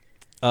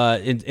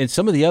 And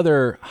some of the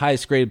other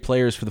highest graded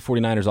players for the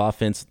 49ers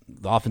offense,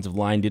 the offensive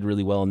line did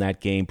really well in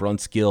that game.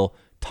 Brunskill,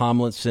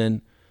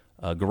 Tomlinson,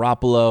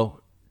 Garoppolo,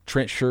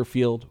 Trent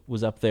Sherfield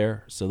was up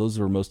there. So those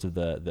were most of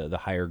the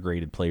higher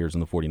graded players in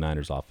the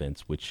 49ers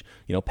offense, which,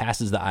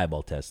 passes the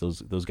eyeball test.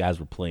 Those guys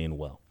were playing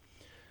well.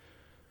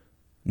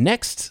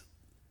 Next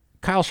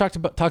Kyle talked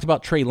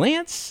about Trey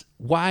Lance,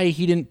 why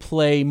he didn't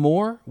play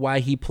more, why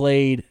he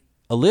played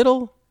a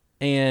little,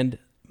 and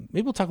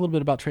maybe we'll talk a little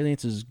bit about Trey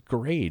Lance's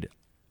grade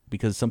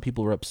because some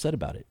people are upset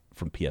about it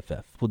from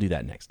PFF. We'll do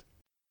that next.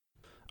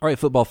 All right,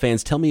 football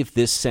fans, tell me if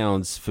this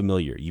sounds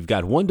familiar. You've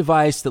got one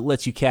device that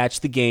lets you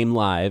catch the game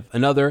live,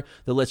 another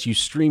that lets you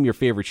stream your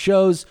favorite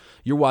shows,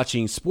 you're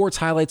watching sports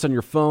highlights on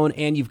your phone,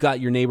 and you've got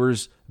your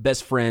neighbor's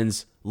best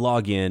friends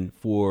log in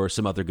for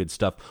some other good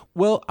stuff.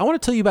 Well, I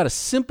want to tell you about a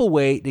simple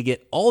way to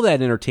get all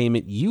that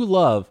entertainment you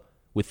love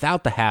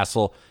without the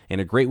hassle, and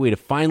a great way to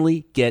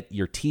finally get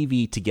your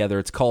TV together.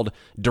 It's called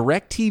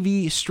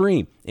DirecTV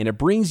Stream, and it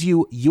brings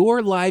you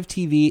your live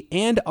TV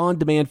and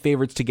on-demand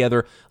favorites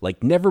together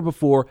like never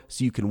before,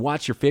 so you can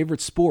watch your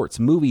favorite sports,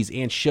 movies,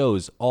 and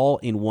shows all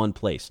in one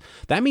place.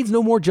 That means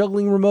no more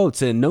juggling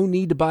remotes and no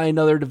need to buy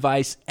another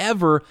device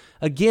ever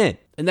again.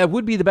 And that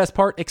would be the best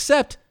part,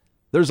 except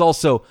there's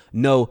also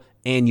no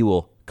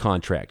annual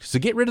contract. So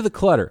get rid of the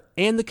clutter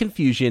and the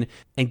confusion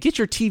and get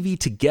your TV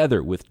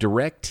together with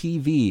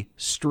DirecTV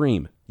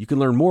Stream. You can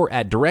learn more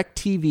at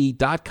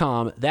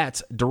directtv.com.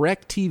 That's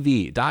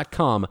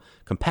directtv.com.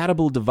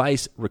 Compatible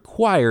device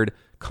required.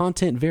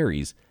 Content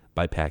varies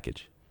by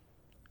package.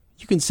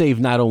 You can save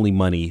not only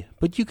money,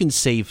 but you can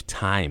save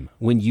time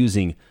when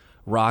using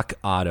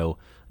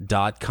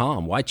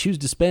rockauto.com. Why choose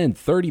to spend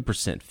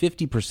 30%,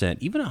 50%,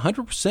 even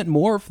 100%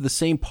 more for the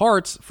same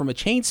parts from a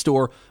chain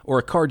store or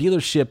a car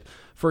dealership?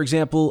 For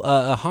example,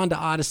 a Honda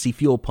Odyssey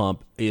fuel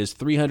pump is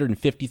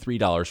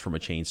 $353 from a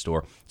chain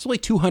store. It's only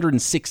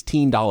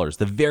 $216,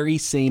 the very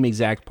same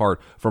exact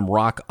part from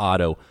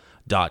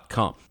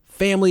rockauto.com.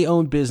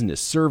 Family-owned business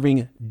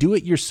serving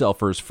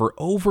do-it-yourselfers for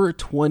over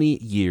 20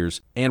 years.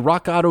 And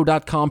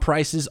rockauto.com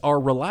prices are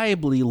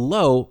reliably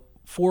low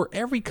for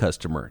every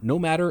customer, no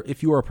matter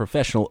if you are a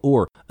professional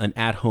or an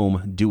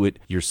at-home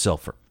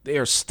do-it-yourselfer. They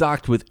are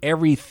stocked with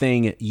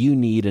everything you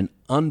need, an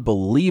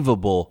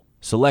unbelievable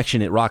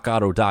selection at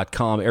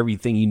rockauto.com.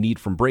 Everything you need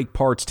from brake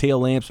parts,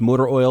 tail lamps,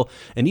 motor oil,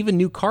 and even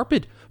new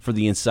carpet for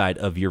the inside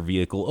of your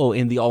vehicle. Oh,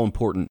 and the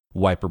all-important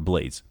wiper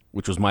blades,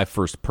 which was my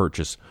first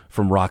purchase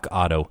from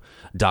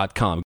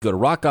rockauto.com. Go to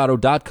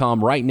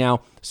rockauto.com right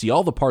now. See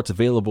all the parts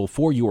available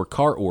for your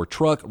car or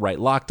truck. Right,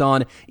 Locked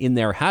On in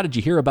there. How did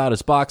you hear about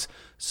us box?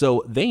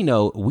 So they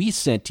know we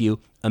sent you.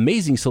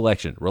 Amazing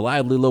selection,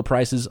 reliably low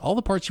prices, all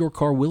the parts your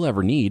car will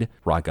ever need.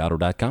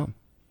 rockauto.com.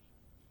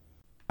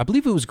 I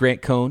believe it was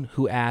Grant Cohn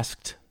who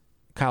asked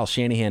Kyle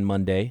Shanahan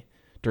Monday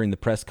during the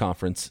press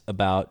conference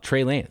about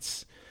Trey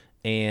Lance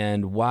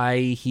and why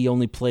he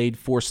only played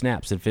 4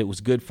 snaps, if it was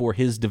good for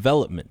his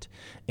development.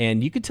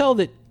 And you could tell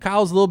that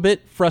Kyle's a little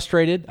bit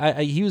frustrated.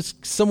 He was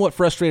somewhat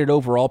frustrated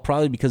overall,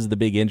 probably because of the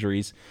big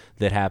injuries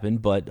that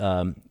happened. But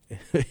I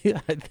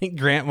think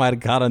Grant might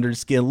have got under his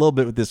skin a little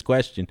bit with this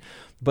question.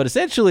 But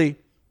essentially,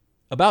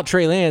 about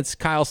Trey Lance,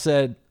 Kyle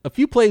said, a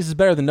few plays is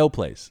better than no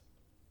plays.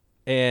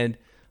 And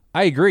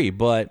I agree,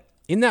 but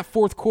in that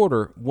fourth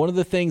quarter, one of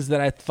the things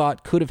that I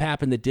thought could have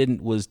happened that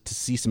didn't was to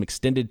see some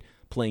extended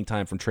playing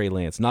time from Trey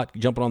Lance, not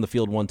jumping on the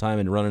field one time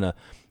and running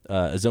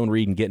a zone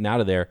read and getting out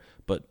of there,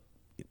 but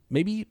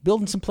maybe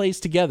building some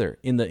plays together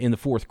in the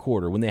fourth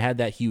quarter when they had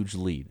that huge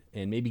lead,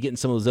 and maybe getting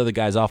some of those other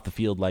guys off the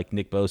field like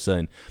Nick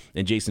Bosa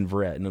and Jason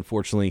Verrett. And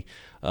unfortunately,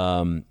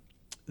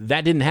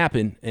 that didn't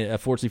happen.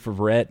 Fortunately for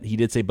Verrett, he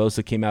did say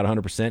Bosa came out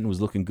 100% and was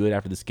looking good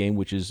after this game,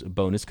 which is a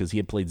bonus because he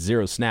had played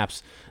 0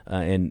 snaps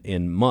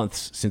in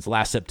months since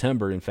last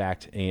September, in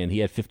fact, and he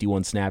had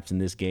 51 snaps in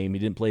this game. He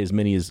didn't play as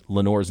many as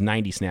Lenore's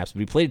 90 snaps, but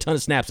he played a ton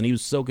of snaps, and he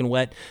was soaking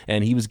wet,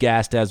 and he was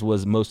gassed, as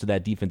was most of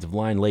that defensive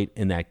line late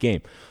in that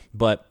game.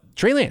 But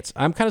Trey Lance,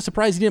 I'm kind of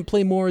surprised he didn't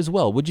play more as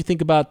well. What'd you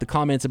think about the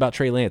comments about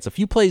Trey Lance? A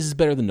few plays is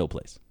better than no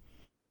plays.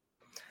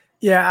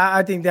 Yeah,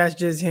 I think that's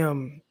just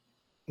him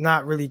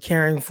not really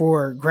caring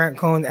for Grant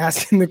Cohn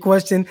asking the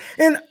question.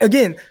 And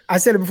again, I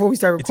said it before we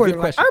started recording.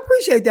 Like, I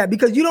appreciate that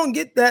because you don't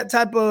get that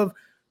type of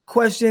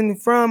question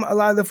from a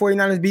lot of the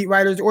 49ers beat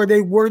writers, or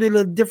they word it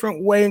a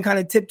different way and kind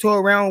of tiptoe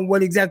around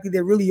what exactly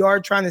they really are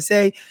trying to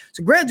say.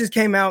 So Grant just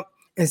came out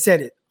and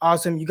said it.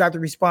 Awesome. You got the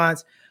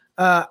response.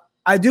 I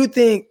do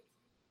think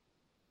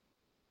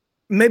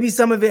maybe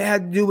some of it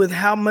had to do with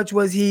how much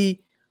was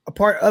he a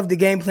part of the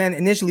game plan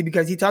initially,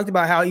 because he talked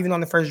about how even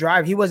on the first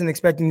drive, he wasn't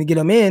expecting to get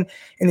him in,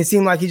 and it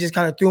seemed like he just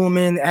kind of threw him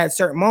in at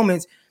certain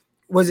moments.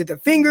 Was it the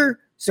finger?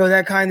 So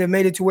that kind of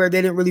made it to where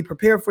they didn't really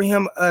prepare for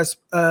him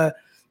a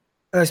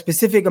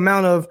specific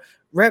amount of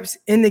reps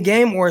in the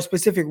game or a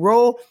specific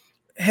role.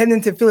 Heading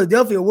into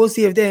Philadelphia, we'll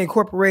see if they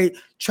incorporate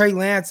Trey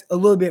Lance a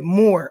little bit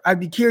more. I'd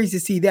be curious to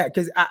see that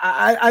because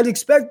I'd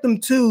expect them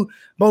to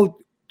both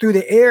through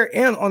the air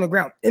and on the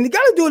ground. And they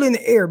got to do it in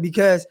the air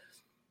because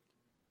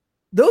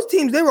those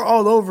teams, they were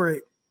all over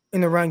it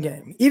in the run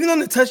game. Even on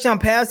the touchdown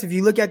pass, if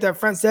you look at that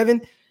front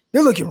seven,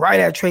 they're looking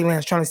right at Trey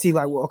Lance trying to see,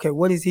 like, well, okay,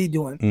 what is he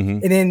doing? Mm-hmm.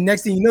 And then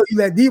next thing you know, you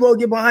let Debo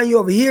get behind you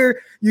over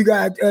here. You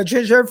got Trent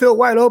Sherfield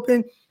wide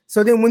open.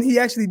 So then when he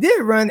actually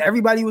did run,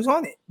 everybody was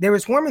on it. They were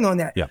swarming on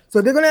that. Yeah.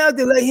 So they're going to have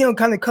to let him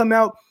kind of come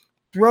out,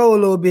 throw a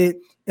little bit,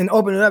 and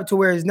open it up to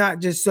where it's not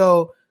just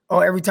so, oh,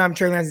 every time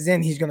Trey Lance is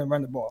in, he's going to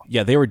run the ball.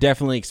 Yeah, they were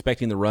definitely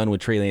expecting the run when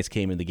Trey Lance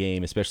came in the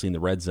game, especially in the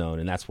red zone,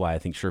 and that's why I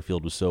think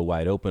Sherfield was so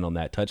wide open on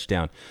that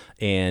touchdown.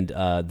 And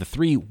the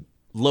three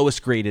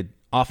lowest graded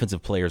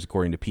offensive players,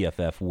 according to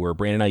PFF, were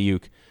Brandon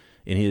Aiyuk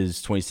in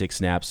his 26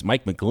 snaps,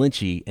 Mike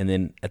McGlinchey, and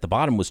then at the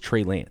bottom was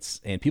Trey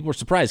Lance. And people were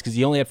surprised because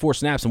he only had 4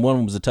 snaps, and one of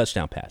them was a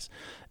touchdown pass.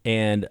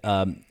 And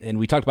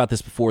we talked about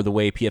this before, the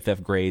way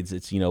PFF grades.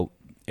 It's,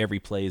 every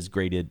play is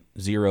graded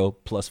 0,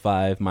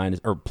 +5,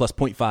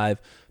 +0.5,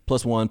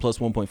 +1,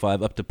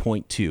 +1.5, up to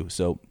 0.2.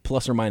 So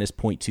plus or minus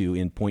 0.2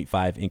 in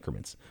 0.5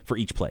 increments for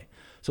each play.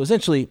 So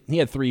essentially, he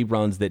had 3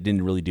 runs that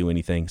didn't really do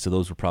anything. So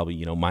those were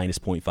probably, minus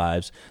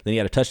 0.5s. Then he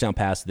had a touchdown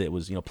pass that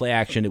was, play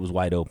action. It was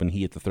wide open.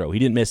 He hit the throw. He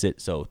didn't miss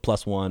it. So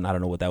 +1. I don't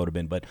know what that would have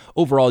been. But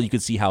overall, you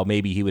could see how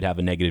maybe he would have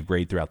a negative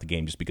grade throughout the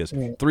game just because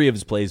 3 of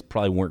his plays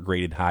probably weren't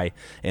graded high,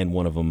 and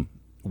one of them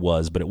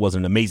was, but it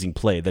wasn't an amazing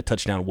play. The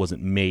touchdown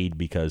wasn't made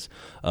because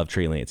of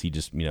Trey Lance. He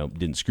just,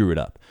 didn't screw it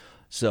up.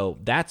 So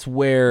that's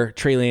where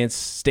Trey Lance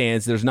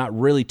stands. There's not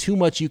really too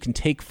much you can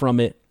take from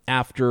it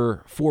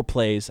after 4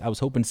 plays. I was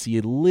hoping to see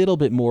a little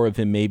bit more of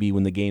him maybe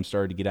when the game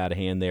started to get out of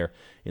hand there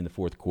in the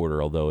fourth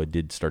quarter, although it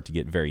did start to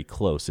get very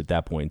close at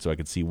that point, so I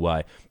could see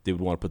why they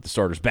would want to put the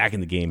starters back in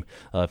the game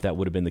if that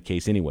would have been the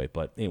case anyway.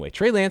 But anyway,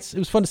 Trey Lance, it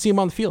was fun to see him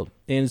on the field,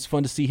 and it's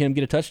fun to see him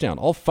get a touchdown.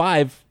 All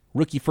 5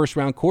 rookie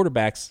first-round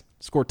quarterbacks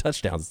scored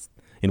touchdowns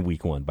in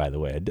week 1, by the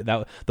way.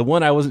 The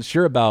one I wasn't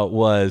sure about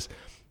was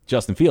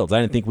Justin Fields. I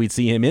didn't think we'd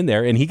see him in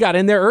there, and he got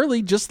in there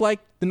early just like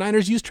the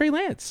Niners used Trey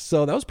Lance,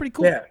 so that was pretty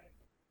cool. Yeah.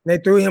 They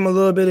threw him a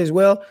little bit as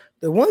well.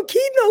 The one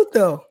key note,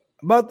 though,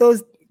 about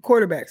those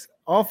quarterbacks,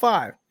 all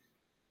 5,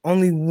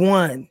 only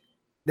one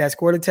that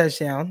scored a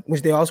touchdown,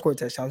 which they all scored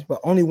touchdowns, but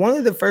only one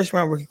of the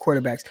first-round rookie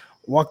quarterbacks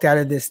walked out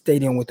of this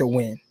stadium with a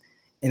win,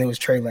 and it was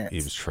Trey Lance.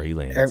 It was Trey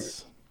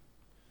Lance.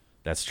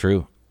 That's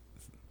true.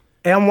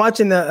 And I'm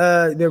watching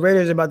the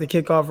Raiders about to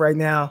kick off right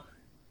now.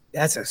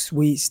 That's a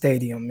sweet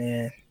stadium,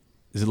 man.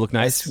 Does it look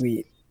nice? That's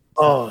sweet.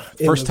 Oh,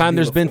 first time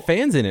there's been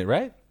fans in it,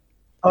 right?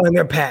 Oh, and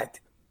they're packed.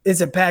 It's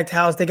a packed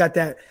house. They got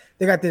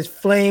this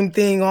flame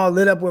thing all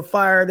lit up with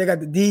fire. They got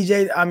the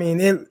DJ. I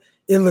mean,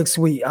 it looks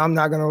sweet. I'm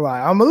not gonna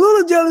lie. I'm a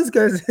little jealous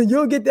because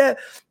you'll get that.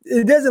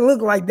 It doesn't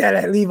look like that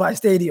at Levi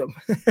Stadium.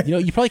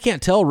 You probably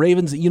can't tell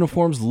Ravens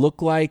uniforms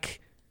look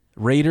like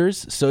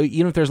Raiders. So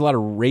even if there's a lot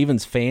of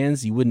Ravens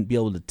fans, you wouldn't be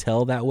able to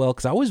tell that well.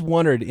 Because I always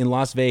wondered in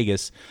Las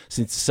Vegas,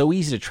 since it's so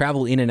easy to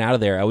travel in and out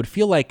of there, I would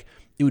feel like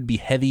it would be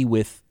heavy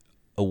with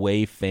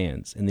away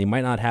fans, and they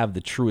might not have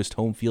the truest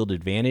home field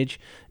advantage.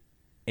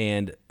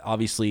 And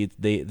obviously,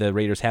 the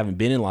Raiders haven't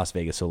been in Las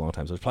Vegas so long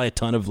time. So there's probably a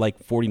ton of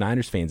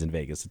 49ers fans in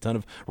Vegas, a ton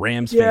of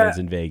Rams fans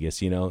in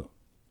Vegas,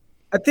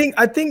 I think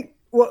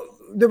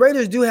the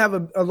Raiders do have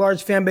a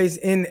large fan base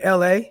in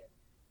L.A.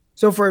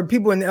 So for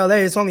people in L.A.,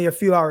 it's only a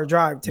few hour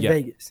drive to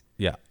Vegas.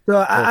 Yeah.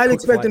 So I'd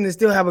expect them to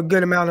still have a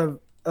good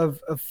amount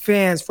of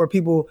fans for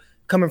people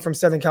coming from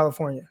Southern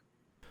California.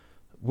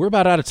 We're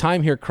about out of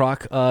time here,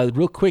 Croc.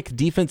 Real quick,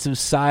 defensive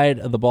side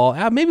of the ball.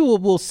 Maybe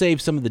we'll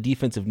save some of the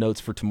defensive notes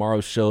for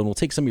tomorrow's show, and we'll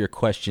take some of your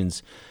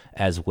questions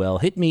as well.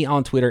 Hit me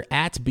on Twitter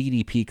at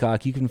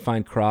BDPeacock. You can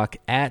find Croc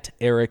at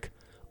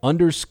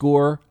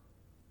Eric_Crocker.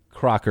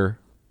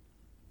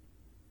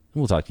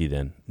 We'll talk to you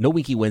then. No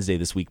Winky Wednesday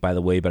this week, by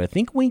the way, but I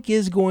think Wink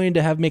is going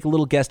to make a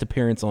little guest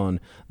appearance on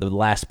the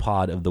last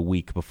pod of the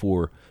week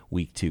before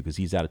week 2 because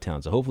he's out of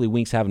town. So hopefully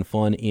Wink's having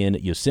fun in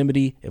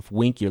Yosemite. If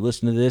Wink, you're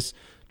listening to this,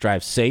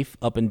 drive safe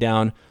up and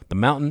down the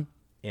mountain.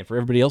 And for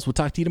everybody else, we'll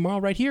talk to you tomorrow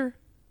right here.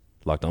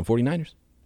 Locked On 49ers.